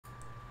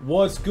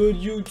What's good,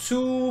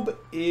 YouTube?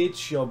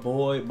 It's your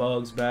boy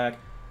Bugs back.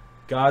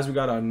 Guys, we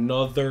got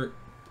another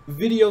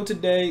video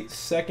today,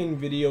 second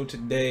video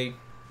today.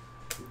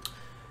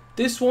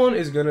 This one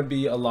is gonna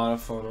be a lot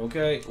of fun,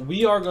 okay?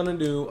 We are gonna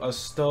do a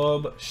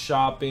stub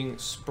shopping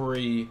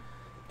spree,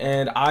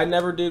 and I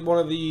never did one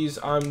of these.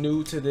 I'm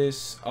new to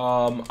this.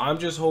 I'm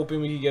just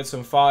hoping we can get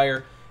some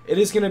fire. It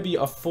is gonna be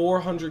a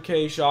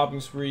 400k shopping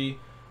spree.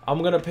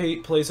 I'm gonna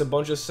place a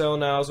bunch of sell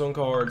nows on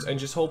cards and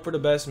just hope for the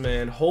best,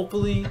 man.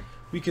 Hopefully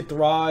we could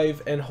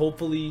thrive, and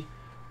hopefully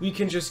we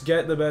can just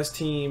get the best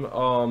team.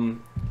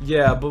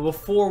 Yeah, but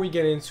before we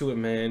get into it,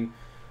 man,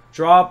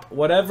 drop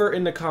whatever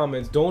in the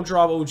comments. Don't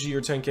drop OG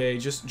or 10k.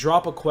 Just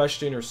drop a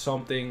question or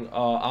something.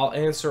 I'll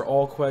answer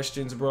all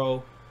questions,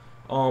 bro.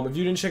 If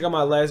you didn't check out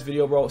my last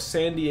video, bro,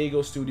 San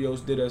Diego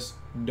Studios did us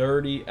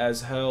dirty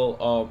as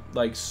hell.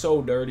 Like,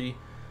 so dirty.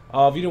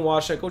 If you didn't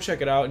watch that, go check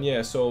it out. And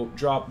yeah, so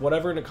drop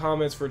whatever in the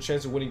comments for a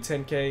chance of winning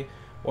 10k,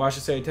 or I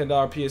should say $10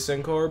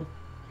 PSN card.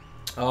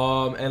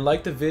 And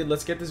like the vid.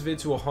 Let's get this vid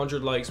to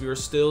 100 likes. We are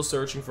still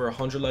searching for a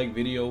 100 like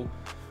video.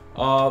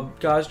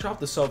 Guys, drop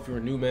the sub if you're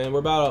new, man.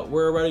 We're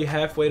already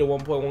halfway to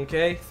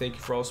 1.1k. Thank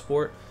you for all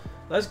support.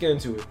 Let's get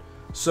into it.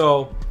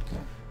 So,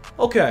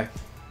 okay,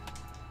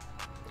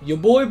 your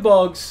boy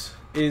Bugs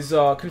is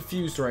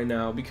confused right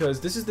now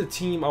because this is the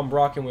team I'm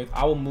rocking with.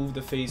 I will move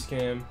the face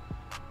cam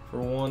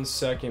for 1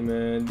 second,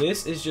 man.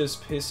 This is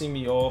just pissing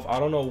me off. I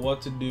don't know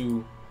what to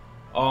do.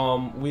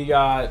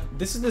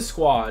 This is the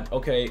squad.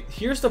 Okay,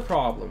 here's the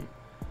problem.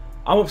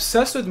 I'm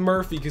obsessed with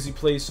Murphy because he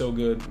plays so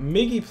good.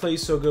 Miggy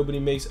plays so good, but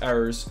he makes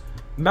errors.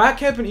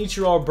 Madcap and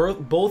Ichiro are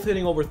both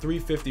hitting over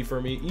 350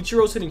 for me.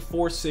 Ichiro's hitting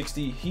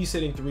 460. He's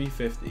hitting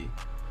 350.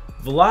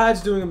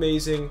 Vlad's doing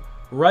amazing.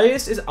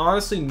 Reyes is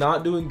honestly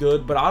not doing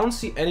good, but I don't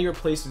see any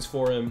replacements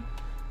for him.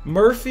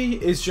 Murphy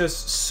is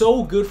just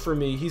so good for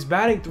me. He's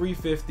batting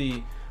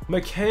 350.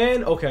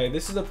 McCann, okay,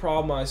 this is the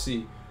problem I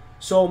see.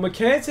 So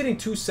McCann's hitting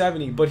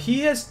 270, but he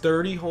has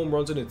 30 home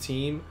runs in a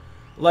team.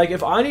 Like,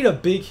 if I need a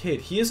big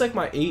hit, he is like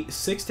my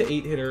 6 to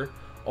 8 hitter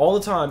all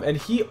the time, and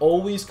he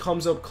always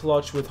comes up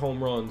clutch with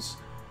home runs.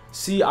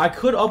 See, I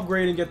could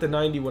upgrade and get the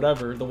 90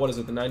 whatever, what is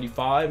it, the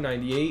 95,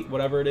 98,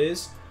 whatever it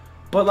is.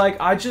 But like,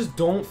 I just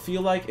don't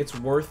feel like it's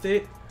worth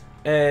it.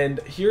 And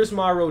here's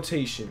my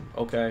rotation,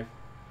 okay?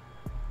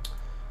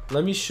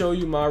 Let me show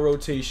you my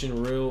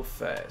rotation real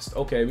fast.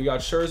 Okay, we got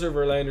Scherzer,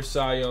 Verlander,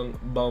 Cy Young,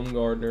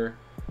 Bumgarner.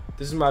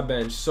 This is my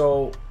bench.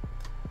 So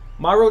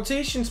my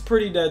rotation's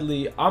pretty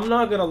deadly. I'm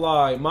not gonna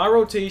lie. My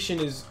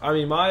rotation is, I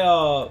mean,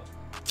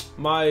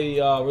 my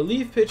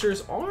relief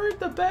pitchers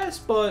aren't the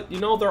best, but you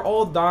know, they're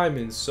all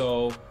diamonds.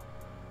 So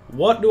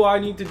what do I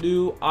need to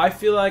do? I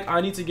feel like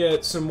I need to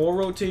get some more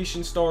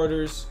rotation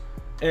starters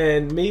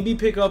and maybe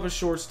pick up a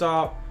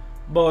shortstop.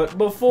 But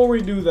before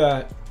we do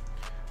that,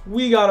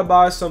 we gotta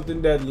buy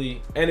something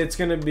deadly, and it's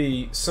gonna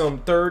be some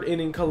third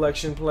inning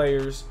collection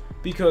players,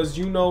 because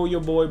you know your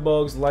boy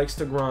Bugs likes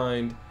to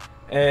grind.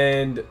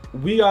 And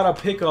we gotta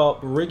pick up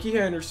Ricky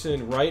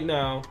Henderson right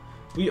now.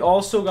 We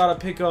also gotta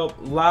pick up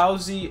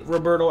lousy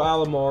Roberto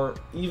Alomar,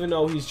 even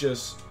though he's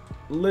just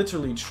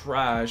literally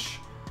trash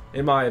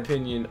in my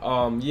opinion.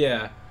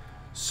 Yeah,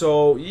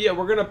 so yeah,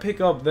 we're gonna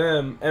pick up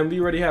them, and we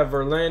already have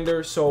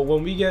Verlander. So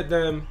when we get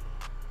them,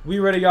 we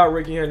already got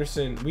Ricky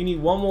Henderson. We need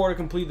one more to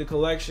complete the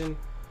collection.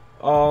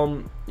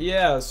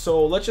 Yeah,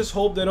 so let's just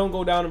hope they don't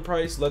go down in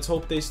price. Let's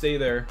hope they stay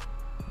there.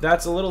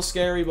 That's a little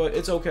scary, but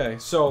it's okay.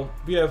 So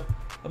we have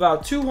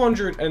about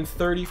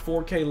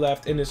 234k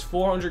left in this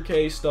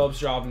 400k Stubs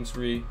shopping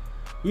spree.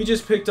 We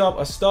just picked up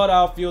a stud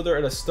outfielder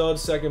and a stud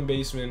second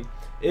baseman.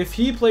 If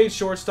he played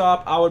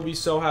shortstop, I would be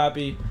so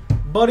happy,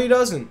 but he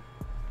doesn't.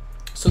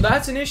 So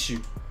that's an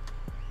issue.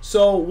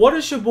 So what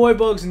does your boy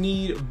Bugs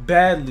need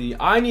badly?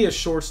 I need a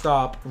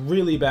shortstop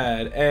really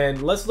bad,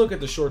 and let's look at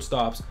the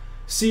shortstops.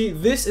 See,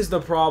 this is the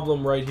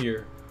problem right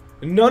here.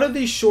 None of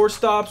these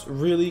shortstops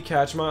really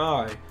catch my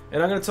eye.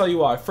 And I'm going to tell you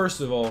why.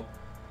 First of all,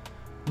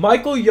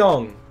 Michael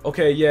Young.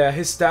 Okay, yeah,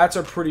 his stats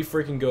are pretty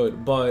freaking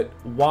good. But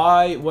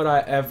why would I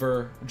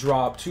ever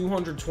drop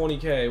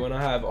 220k when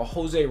I have a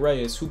Jose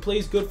Reyes who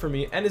plays good for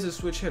me and is a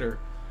switch hitter?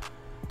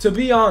 To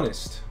be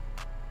honest,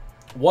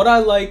 what I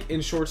like in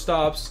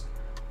shortstops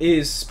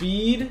is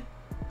speed,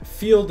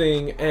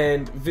 fielding,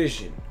 and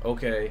vision.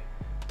 Okay,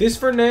 this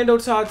Fernando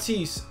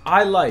Tatis,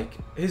 I like.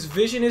 His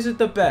vision isn't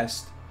the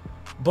best,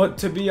 but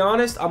to be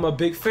honest, I'm a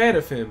big fan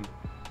of him.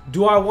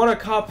 Do I want to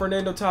cop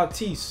Fernando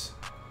Tatis?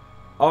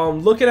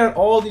 Looking at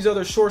all these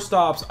other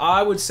shortstops,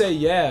 I would say,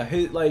 yeah,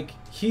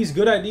 he's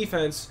good at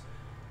defense.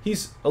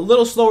 He's a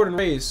little slower than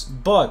Reyes,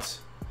 but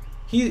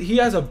he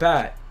has a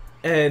bat.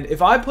 And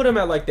if I put him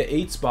at like the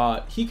 8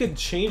 spot, he could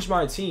change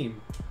my team.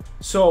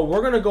 So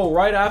we're going to go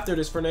right after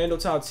this Fernando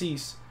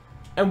Tatis,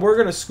 and we're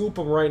going to scoop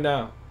him right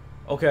now.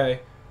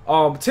 Okay.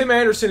 Tim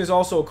Anderson is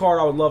also a card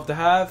I would love to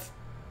have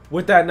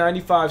with that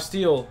 95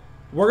 steal.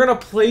 We're going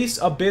to place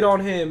a bid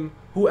on him.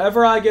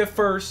 Whoever I get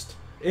first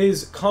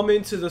is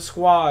coming to the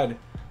squad.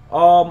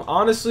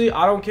 Honestly,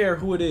 I don't care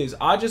who it is.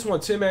 I just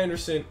want Tim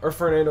Anderson or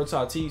Fernando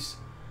Tatis.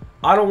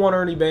 I don't want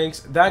Ernie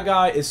Banks. That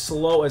guy is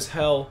slow as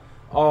hell.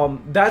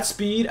 That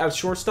speed at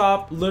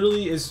shortstop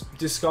literally is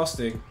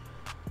disgusting.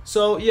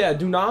 So yeah,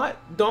 don't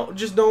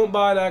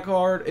buy that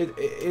card.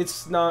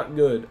 It's not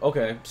good.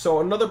 Okay, so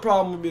another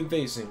problem we've been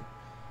facing.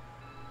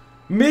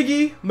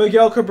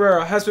 Miguel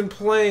Cabrera has been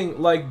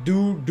playing like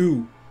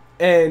doo-doo.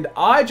 And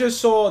I just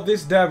saw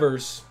this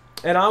Devers,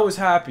 and I was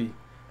happy.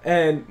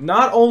 And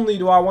not only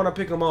do I want to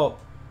pick him up,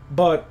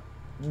 but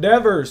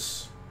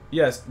Devers,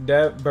 yes,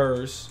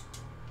 Devers,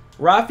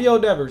 Rafael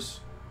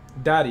Devers,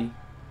 daddy,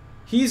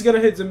 he's going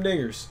to hit some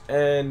dingers.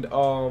 And,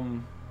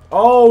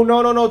 oh,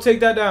 no, take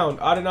that down.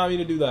 I did not mean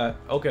to do that.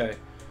 Okay.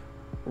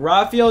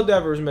 Rafael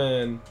Devers,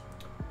 man.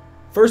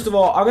 First of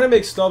all, I'm going to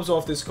make Stubs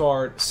off this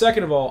card.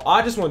 Second of all,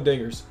 I just want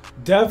dingers.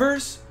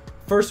 Devers,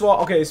 first of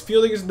all, okay, his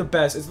fielding isn't the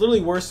best. It's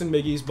literally worse than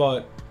Miggy's,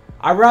 but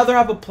I'd rather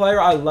have a player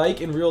I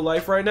like in real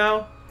life right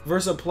now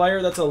versus a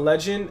player that's a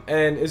legend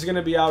and is going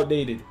to be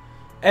outdated.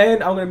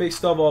 And I'm going to make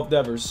Stub off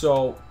Devers.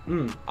 So,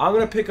 I'm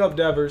going to pick up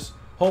Devers.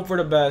 Hope for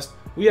the best.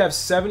 We have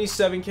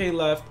 77K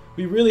left.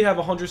 We really have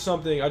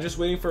 100-something. I'm just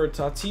waiting for a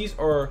Tatis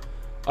or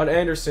an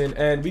Anderson.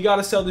 And we got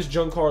to sell this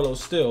Giancarlo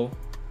still.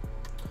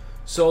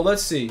 So,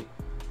 let's see.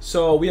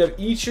 So, we have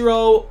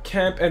Ichiro,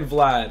 Kemp, and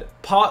Vlad.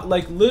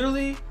 Like,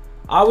 literally,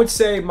 I would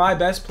say my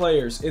best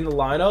players in the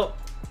lineup.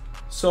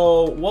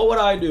 So, what would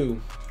I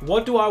do?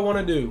 What do I want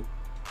to do?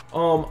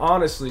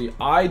 Honestly,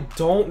 I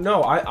don't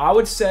know. I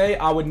would say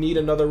I would need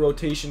another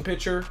rotation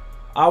pitcher.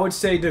 I would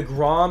say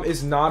DeGrom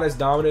is not as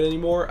dominant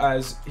anymore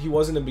as he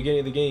was in the beginning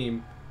of the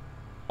game.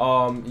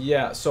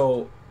 Yeah,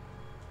 so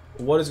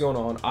what is going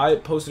on? I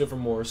posted it for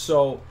more.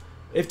 So,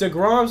 if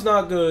DeGrom's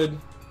not good,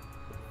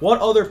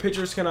 what other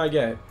pitchers can I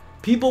get?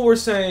 People were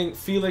saying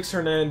Felix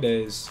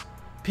Hernandez.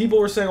 People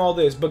were saying all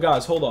this. But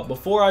guys, hold up.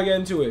 Before I get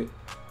into it,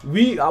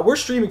 we're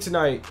streaming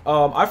tonight.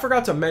 I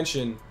forgot to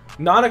mention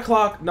 9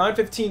 o'clock,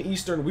 9:15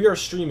 Eastern, we are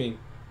streaming.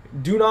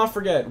 Do not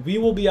forget, we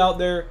will be out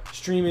there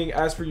streaming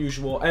as per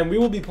usual, and we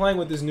will be playing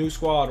with this new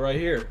squad right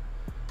here.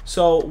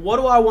 So, what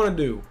do I want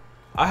to do?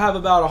 I have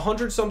about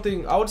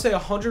 100-something, I would say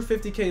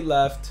 150K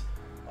left.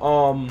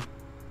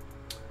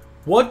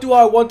 What do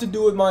I want to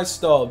do with my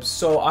Stubs?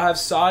 So, I have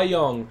Cy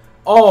Young.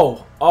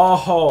 Oh,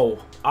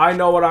 I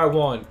know what I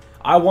want.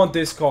 I want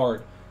this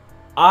card.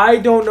 I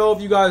don't know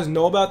if you guys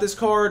know about this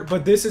card,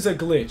 but this is a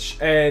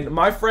glitch, and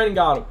my friend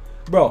got him.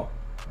 Bro,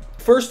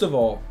 first of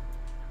all,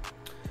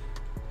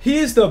 he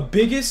is the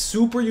biggest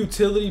super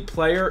utility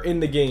player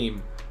in the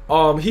game.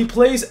 He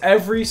plays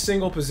every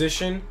single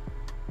position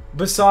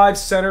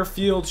besides center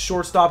field,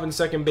 shortstop, and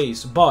second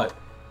base. But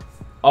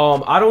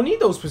I don't need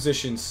those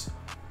positions.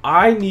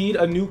 I need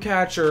a new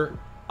catcher.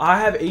 I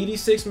have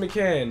 86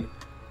 McCann.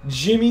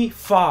 Jimmy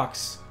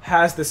Fox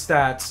has the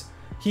stats.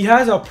 He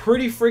has a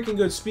pretty freaking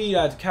good speed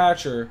at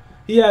catcher.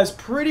 He has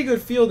pretty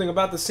good fielding,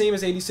 about the same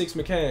as 86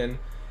 McCann.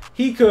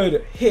 He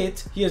could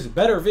hit. He has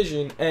better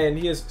vision, and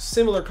he has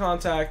similar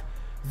contact.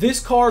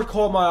 This card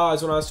caught my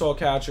eyes when I saw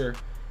catcher.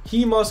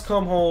 He must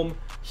come home.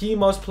 He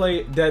must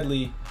play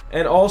deadly.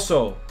 And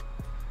also,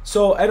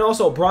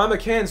 Brian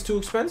McCann's too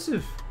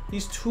expensive.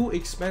 He's too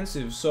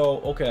expensive. So,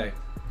 okay.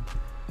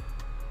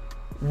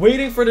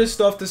 Waiting for this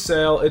stuff to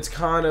sell, it's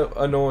kind of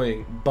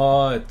annoying.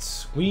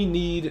 But we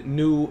need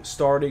new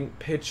starting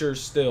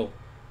pitchers still.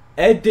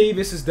 Ed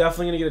Davis is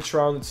definitely going to get a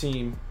try on the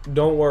team.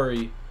 Don't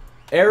worry.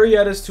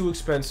 Arrieta's too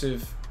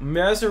expensive.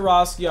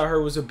 Mazeroski, I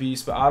heard, was a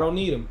beast, but I don't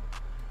need him.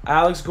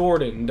 Alex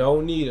Gordon,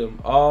 don't need him.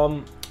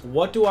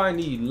 What do I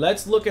need?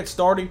 Let's look at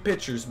starting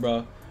pitchers,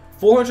 bruh.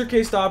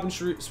 400K stopping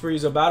spree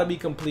is about to be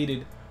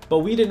completed, but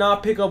we did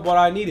not pick up what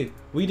I needed.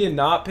 We did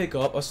not pick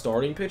up a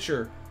starting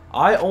pitcher.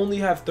 I only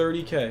have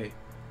 30K.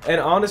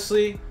 And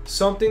honestly,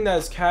 something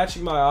that's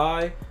catching my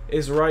eye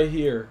is right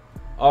here.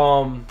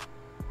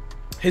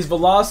 His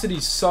velocity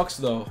sucks,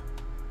 though.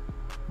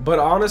 But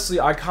honestly,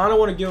 I kind of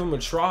want to give him a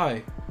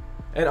try.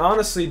 And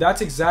honestly,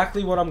 that's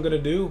exactly what I'm going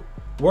to do.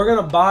 We're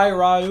going to buy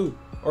Ryu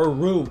or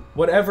Rue,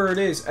 whatever it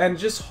is, and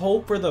just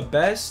hope for the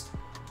best.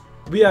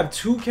 We have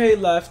 2K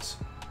left.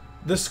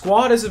 The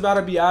squad is about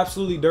to be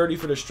absolutely dirty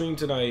for the stream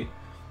tonight.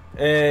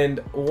 And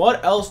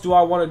what else do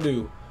I want to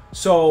do?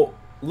 So,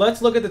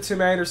 let's look at the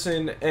Tim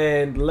Anderson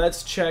and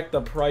let's check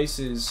the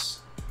prices.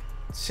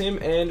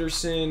 Tim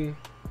Anderson,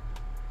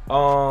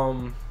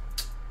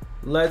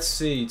 let's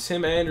see.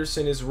 Tim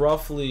Anderson is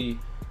roughly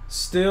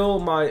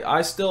still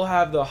I still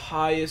have the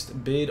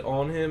highest bid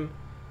on him.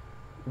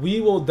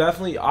 I'm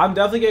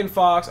definitely getting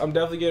Fox. I'm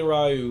definitely getting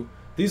Ryu.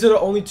 These are the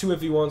only two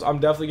iffy ones. I'm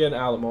definitely getting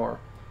Alomar.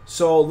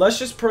 So let's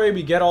just pray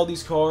we get all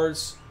these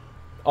cards.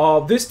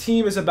 This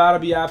team is about to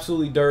be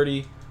absolutely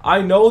dirty.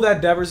 I know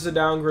that Devers is a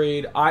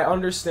downgrade. I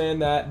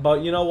understand that.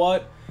 But you know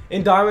what?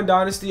 In Diamond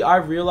Dynasty, I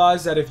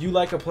realized that if you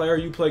like a player,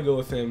 you play good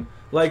with him.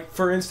 Like,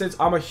 for instance,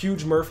 I'm a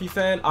huge Murphy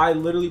fan. I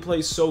literally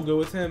play so good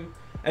with him.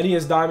 And he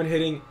has diamond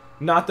hitting.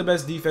 Not the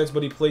best defense,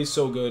 but he plays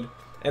so good.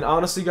 And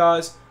honestly,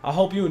 guys, I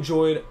hope you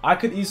enjoyed. I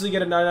could easily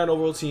get a 99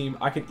 overall team.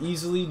 I could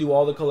easily do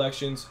all the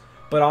collections.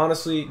 But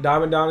honestly,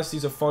 Diamond Dynasty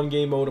is a fun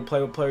game mode to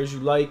play with players you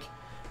like.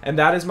 And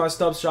that is my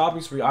Stubs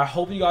shopping spree. I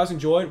hope you guys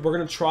enjoyed. We're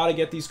going to try to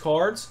get these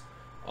cards.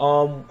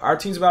 Our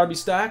team's about to be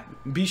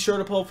stacked. Be sure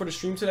to pull up for the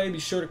stream today. Be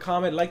sure to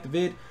comment, like the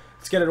vid.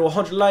 Let's get it to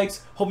 100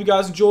 likes. Hope you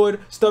guys enjoyed.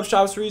 Stubs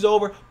Shop 3 is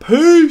over.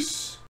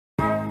 Peace.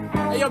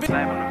 Hey, yo, Good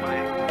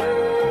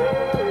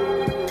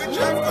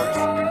job,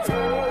 guys.